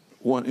said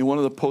in one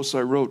of the posts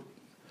I wrote,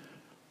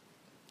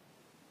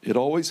 it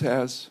always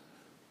has.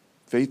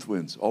 Faith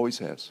wins, always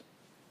has.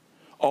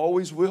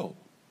 Always will.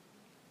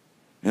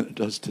 And it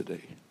does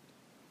today.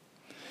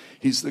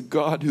 He's the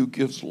God who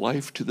gives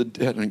life to the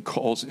dead and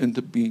calls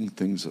into being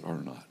things that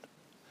are not.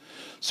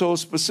 So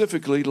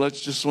specifically,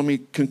 let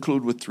me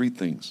conclude with three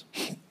things.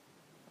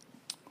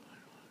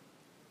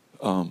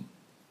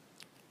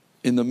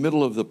 In the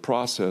middle of the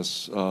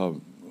process,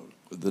 I'm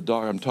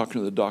talking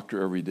to the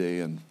doctor every day,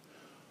 and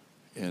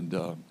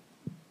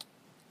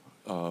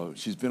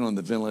she's been on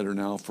the ventilator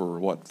now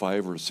for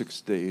 5 or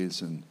 6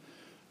 days, and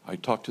I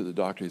talked to the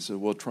doctor. He said,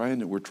 "Well,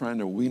 we're trying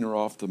to wean her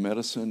off the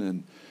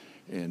medicine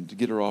and to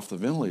get her off the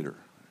ventilator."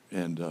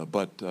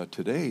 But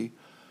today,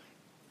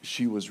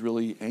 she was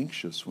really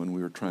anxious when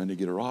we were trying to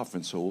get her off,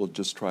 and so we'll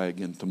just try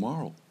again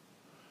tomorrow.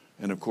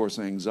 And of course,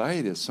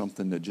 anxiety is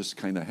something that just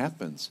kind of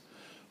happens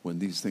when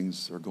these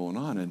things are going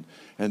on.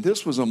 And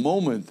this was a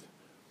moment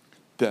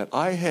that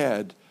I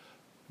had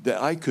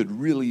that I could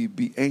really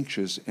be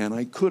anxious, and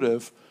I could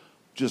have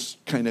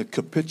just kind of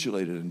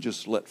capitulated and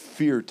just let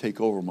fear take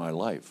over my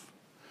life.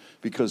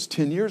 Because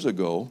 10 years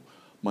ago,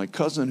 my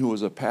cousin, who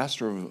was a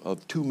pastor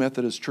of 2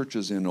 Methodist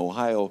churches in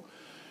Ohio,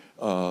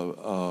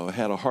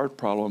 had a heart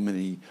problem,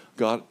 and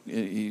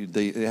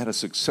they had a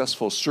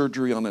successful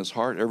surgery on his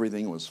heart.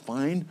 Everything was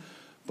fine,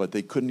 but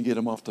they couldn't get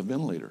him off the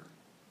ventilator.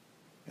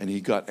 And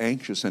he got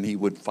anxious, and he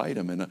would fight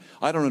them. And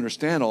I don't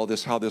understand all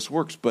this, how this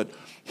works, but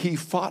he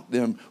fought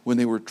them when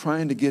they were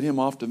trying to get him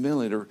off the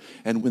ventilator.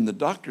 And when the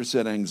doctor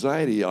said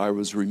anxiety, I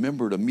was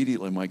remembered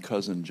immediately my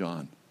cousin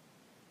John.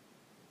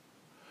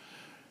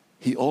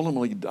 He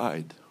ultimately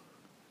died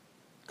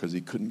because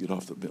he couldn't get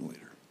off the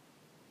ventilator.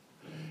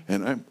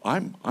 And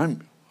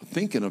I'm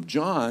thinking of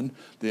John.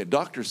 The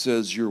doctor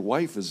says your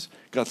wife has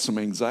got some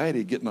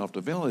anxiety getting off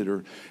the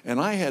ventilator, and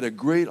I had a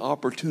great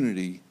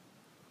opportunity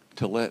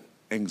to let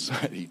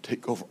anxiety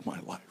take over my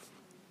life.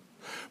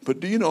 But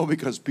do you know,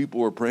 because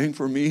people were praying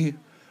for me,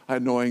 I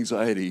had no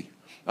anxiety.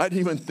 I didn't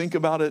even think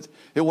about it.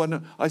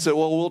 I said,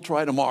 well, we'll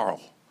try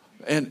tomorrow.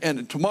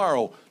 And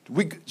tomorrow,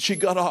 she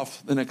got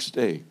off the next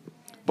day.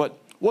 But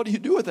what do you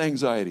do with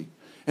anxiety?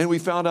 And we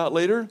found out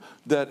later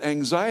that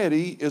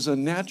anxiety is a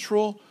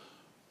natural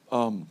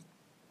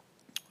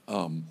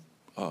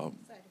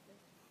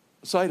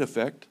side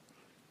effect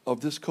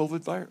of this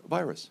COVID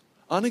virus.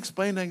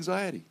 Unexplained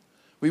anxiety.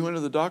 We went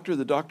to the doctor.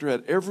 The doctor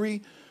had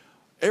every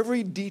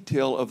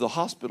detail of the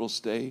hospital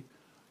stay,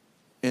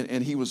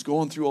 and he was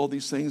going through all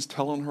these things,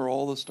 telling her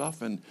all the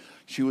stuff, and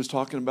she was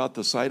talking about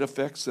the side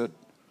effects that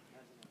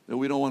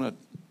we don't want to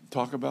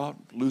talk about,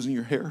 losing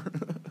your hair,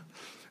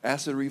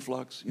 acid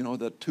reflux,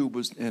 that tube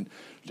was, and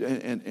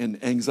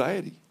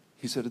anxiety.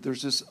 He said that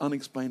there's this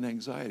unexplained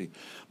anxiety.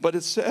 But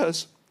it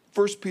says,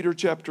 1 Peter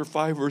chapter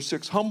 5, verse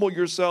 6, humble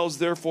yourselves,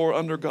 therefore,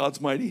 under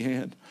God's mighty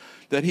hand,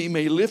 that he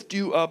may lift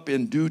you up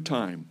in due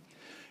time.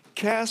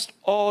 Cast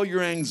all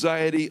your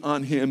anxiety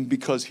on him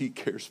because he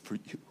cares for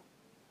you.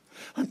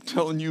 I'm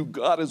telling you,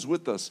 God is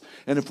with us.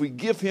 And if we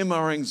give him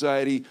our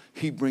anxiety,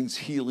 he brings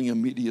healing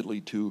immediately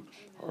to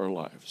our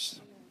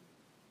lives.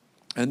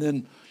 And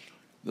then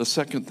the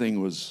second thing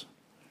was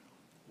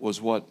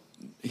what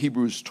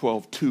Hebrews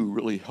 12:2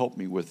 really helped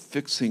me with,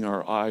 fixing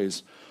our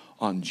eyes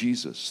on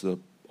Jesus, the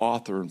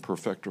author and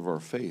perfecter of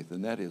our faith,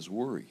 and that is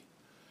worry.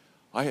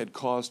 I had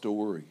cause to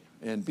worry.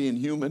 And being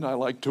human, I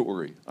like to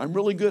worry. I'm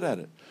really good at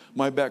it.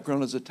 My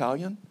background is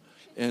Italian,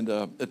 and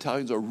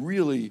Italians are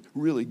really,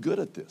 really good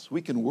at this.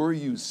 We can worry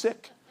you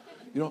sick.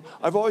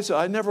 I've always said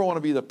I never want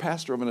to be the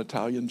pastor of an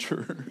Italian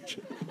church.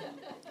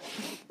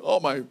 All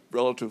my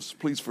relatives,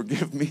 please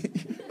forgive me.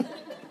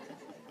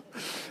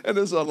 And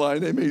it's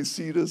online. They may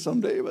see this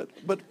someday,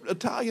 but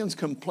Italians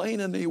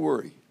complain and they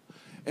worry.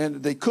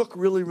 And they cook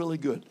really, really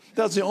good.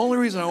 That's the only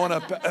reason I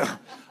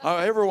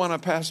ever want to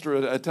pastor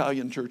an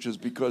Italian church, is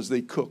because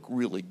they cook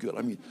really good.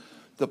 I mean,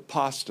 the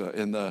pasta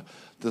and the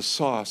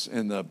sauce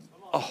and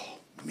oh,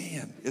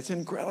 man, it's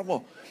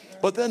incredible.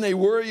 But then they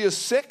worry you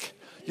sick,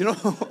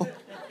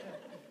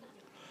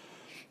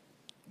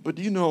 But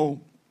do you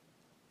know,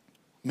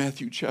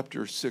 Matthew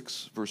chapter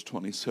 6, verse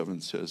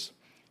 27 says,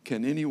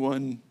 can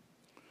anyone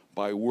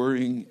by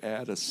worrying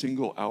add a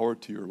single hour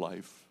to your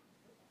life?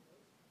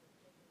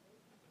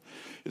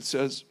 It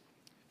says,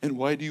 and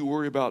why do you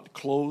worry about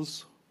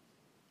clothes?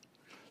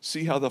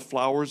 See how the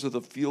flowers of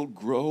the field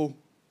grow?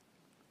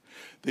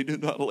 They do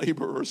not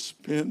labor or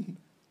spin.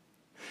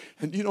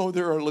 And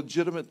there are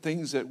legitimate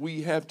things that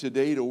we have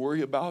today to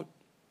worry about.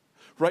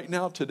 Right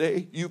now,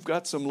 today, you've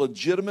got some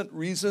legitimate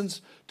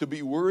reasons to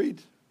be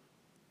worried.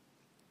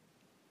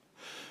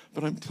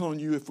 But I'm telling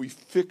you, if we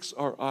fix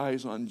our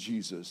eyes on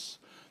Jesus,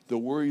 the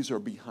worries are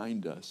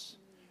behind us,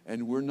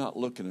 and we're not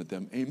looking at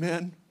them.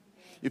 Amen?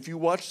 If you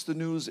watch the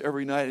news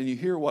every night and you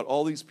hear what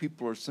all these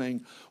people are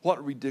saying,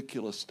 what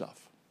ridiculous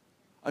stuff.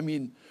 I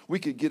mean, we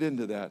could get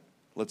into that.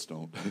 Let's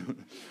don't.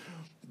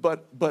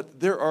 But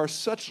there are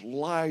such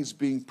lies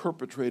being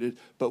perpetrated,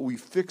 but we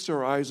fix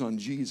our eyes on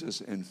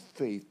Jesus and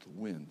faith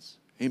wins.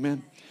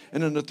 Amen?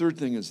 And then the third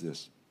thing is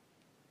this.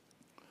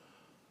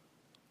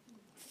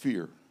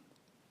 Fear.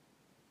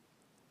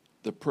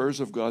 The prayers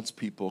of God's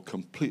people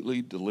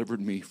completely delivered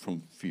me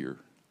from fear.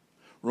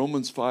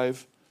 Romans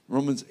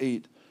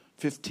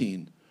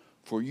 8:15.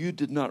 For you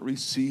did not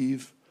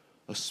receive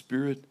a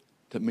spirit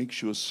that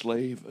makes you a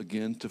slave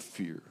again to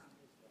fear,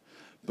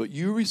 but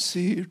you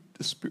received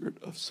the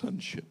spirit of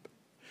sonship,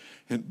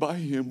 and by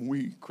him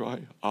we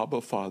cry,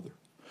 Abba, Father.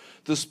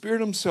 The Spirit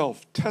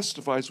himself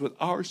testifies with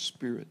our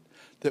spirit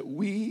that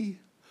we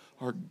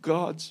are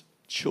God's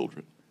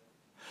children.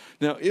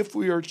 Now, if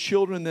we are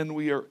children, then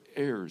we are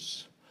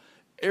heirs,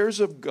 heirs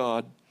of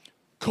God,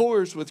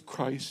 co-heirs with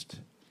Christ,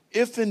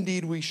 if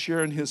indeed we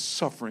share in his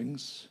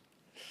sufferings.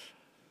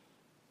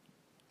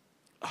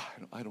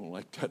 I don't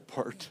like that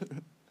part.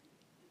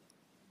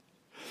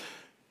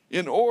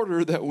 In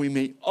order that we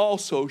may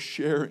also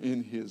share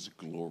in his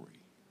glory.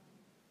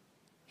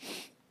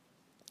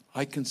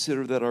 I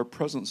consider that our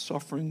present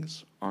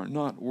sufferings are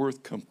not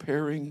worth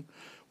comparing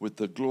with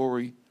the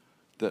glory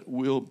that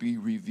will be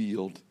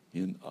revealed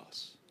in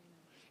us.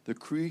 The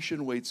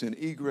creation waits in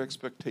eager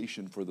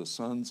expectation for the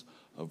sons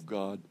of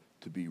God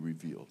to be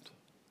revealed.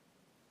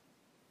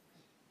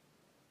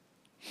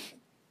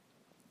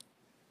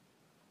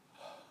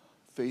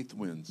 Faith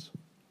wins.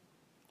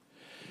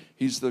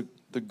 He's the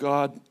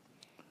God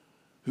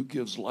who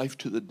gives life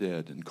to the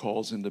dead and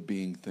calls into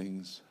being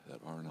things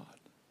that are not.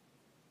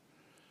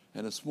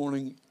 And this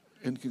morning,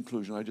 in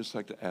conclusion, I'd just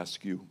like to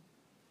ask you,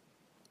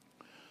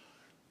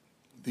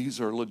 these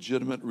are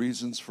legitimate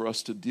reasons for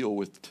us to deal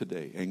with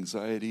today: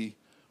 anxiety,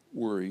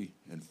 worry,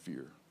 and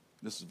fear.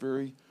 This is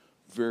very,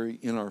 very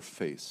in our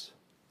face.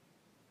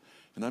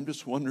 And I'm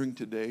just wondering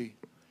today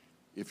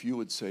if you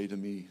would say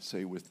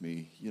with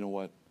me, you know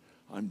what,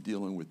 I'm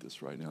dealing with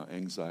this right now,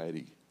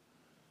 anxiety.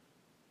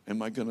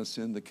 Am I going to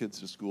send the kids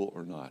to school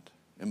or not?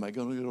 Am I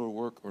going to go to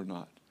work or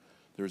not?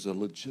 There's a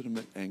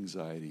legitimate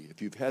anxiety.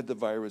 If you've had the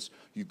virus,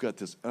 you've got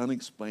this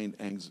unexplained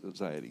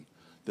anxiety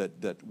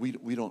that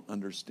we don't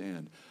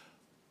understand,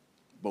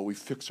 but we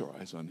fix our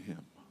eyes on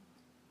him.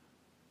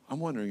 I'm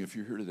wondering if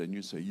you're here today and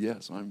you say,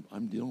 yes,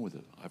 I'm dealing with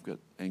it. I've got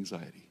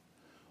anxiety.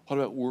 What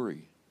about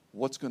worry?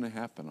 What's going to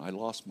happen? I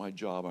lost my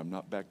job. I'm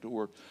not back to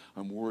work.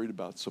 I'm worried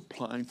about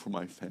supplying for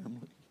my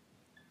family.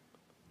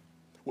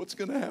 What's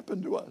going to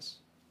happen to us?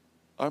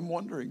 I'm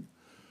wondering.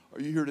 Are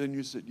you here today and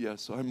you said,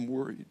 yes, I'm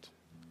worried.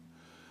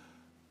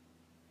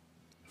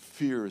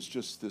 Fear is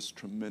just this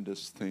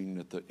tremendous thing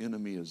that the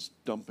enemy is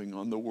dumping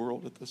on the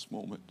world at this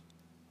moment.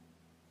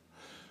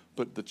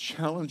 But the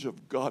challenge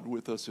of God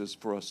with us is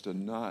for us to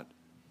not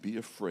be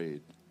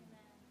afraid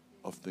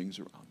of things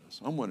around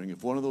us. I'm wondering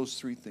if one of those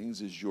three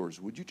things is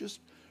yours. Would you just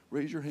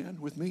raise your hand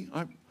with me?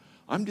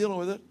 I'm dealing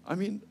with it.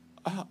 I'm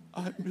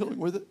dealing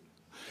with it.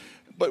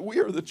 But we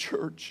are the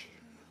church.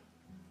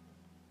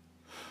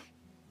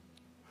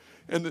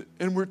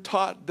 And we're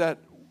taught that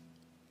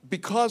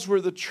because we're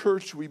the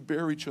church, we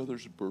bear each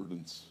other's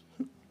burdens.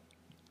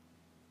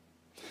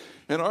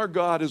 And our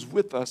God is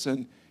with us,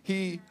 and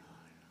He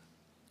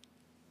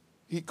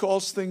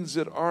calls things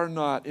that are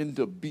not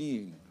into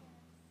being.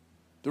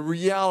 The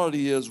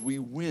reality is we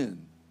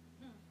win.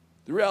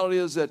 The reality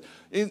is that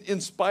in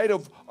spite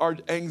of our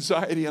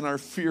anxiety and our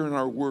fear and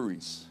our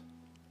worries,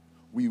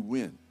 we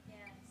win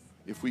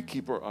if we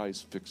keep our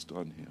eyes fixed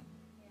on Him.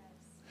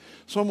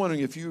 So I'm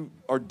wondering if you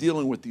are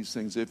dealing with these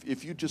things,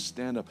 if you just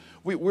stand up.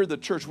 We're the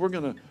church. We're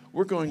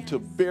going to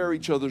bear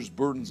each other's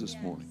burdens this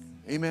morning.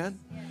 Amen?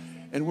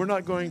 And we're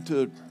not going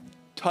to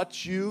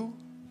touch you,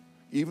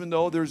 even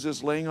though there's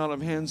this laying on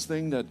of hands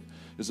thing that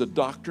is a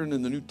doctrine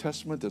in the New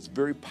Testament that's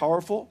very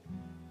powerful.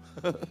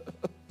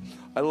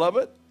 I love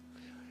it.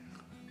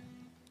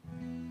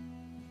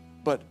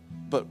 But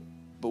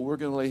we're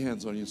going to lay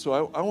hands on you.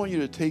 So I want you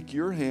to take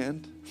your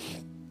hand.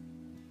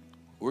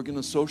 We're going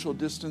to social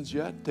distance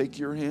yet. Take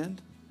your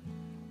hand.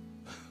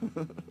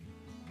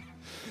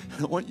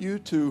 I want you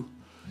to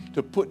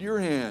put your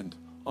hand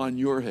on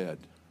your head.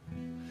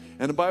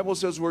 And the Bible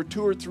says where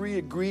 2 or 3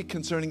 agree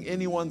concerning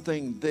any one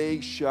thing, they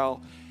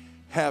shall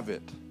have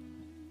it.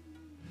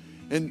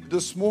 And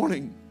this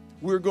morning,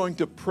 we're going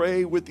to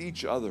pray with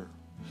each other.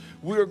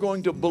 We're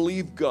going to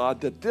believe,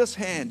 God, that this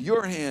hand,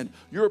 you're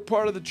a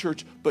part of the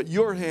church, but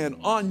your hand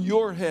on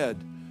your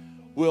head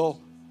will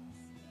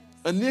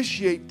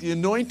initiate the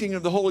anointing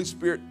of the Holy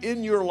Spirit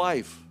in your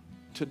life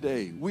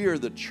today. We are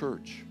the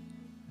church.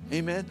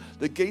 Amen.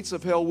 The gates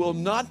of hell will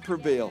not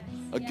prevail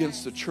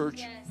against the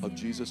church of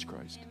Jesus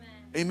Christ.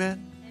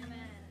 Amen.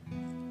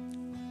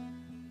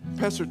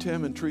 Pastor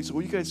Tim and Teresa,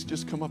 will you guys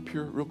just come up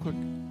here real quick?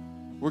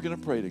 We're going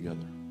to pray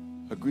together.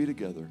 Agree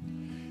together.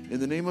 In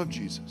the name of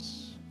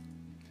Jesus.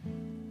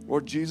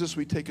 Lord Jesus,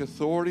 we take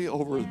authority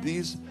over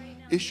these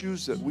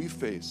issues that we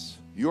face.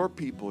 Your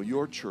people,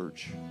 your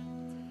church.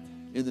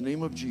 In the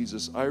name of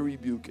Jesus, I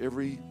rebuke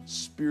every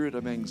spirit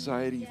of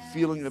anxiety,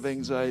 feeling of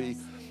anxiety.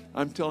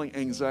 I'm telling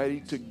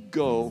anxiety to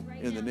go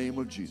in the name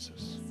of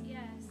Jesus.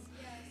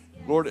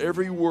 Lord,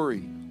 every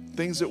worry,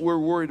 things that we're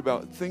worried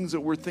about, things that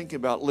we're thinking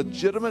about,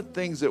 legitimate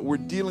things that we're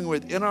dealing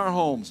with in our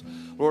homes.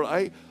 Lord,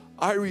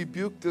 I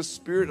rebuke this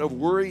spirit of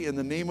worry in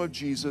the name of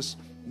Jesus.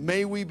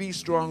 May we be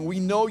strong. We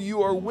know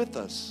you are with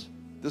us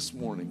this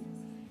morning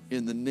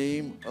in the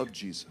name of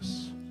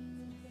Jesus.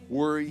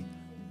 Worry,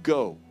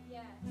 go.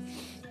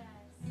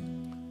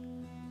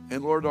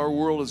 And Lord, our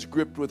world is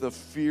gripped with a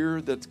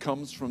fear that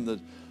comes from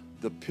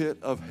the pit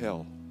of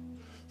hell.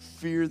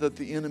 Fear that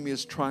the enemy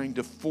is trying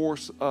to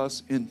force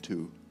us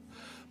into.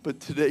 But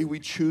today we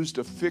choose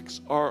to fix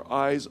our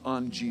eyes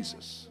on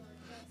Jesus,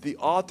 the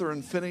author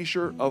and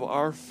finisher of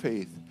our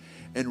faith,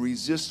 and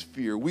resist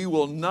fear. We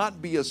will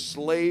not be a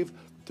slave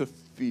to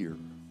fear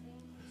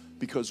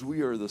because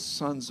we are the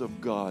sons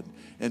of God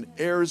and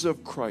heirs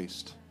of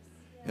Christ.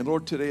 And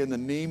Lord, today in the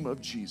name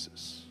of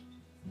Jesus,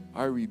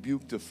 I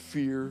rebuke the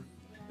fear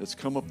that's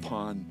come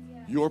upon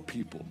your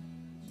people.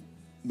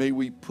 May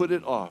we put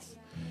it off.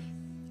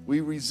 We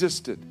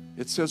resist it.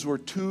 It says where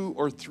 2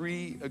 or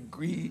 3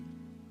 agree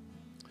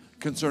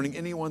concerning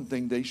any one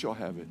thing, they shall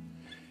have it.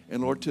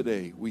 And Lord,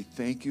 today we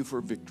thank you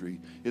for victory.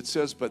 It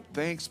says, but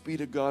thanks be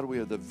to God, we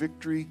have the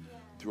victory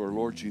through our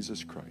Lord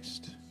Jesus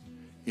Christ.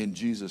 In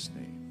Jesus'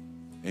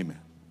 name,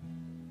 amen.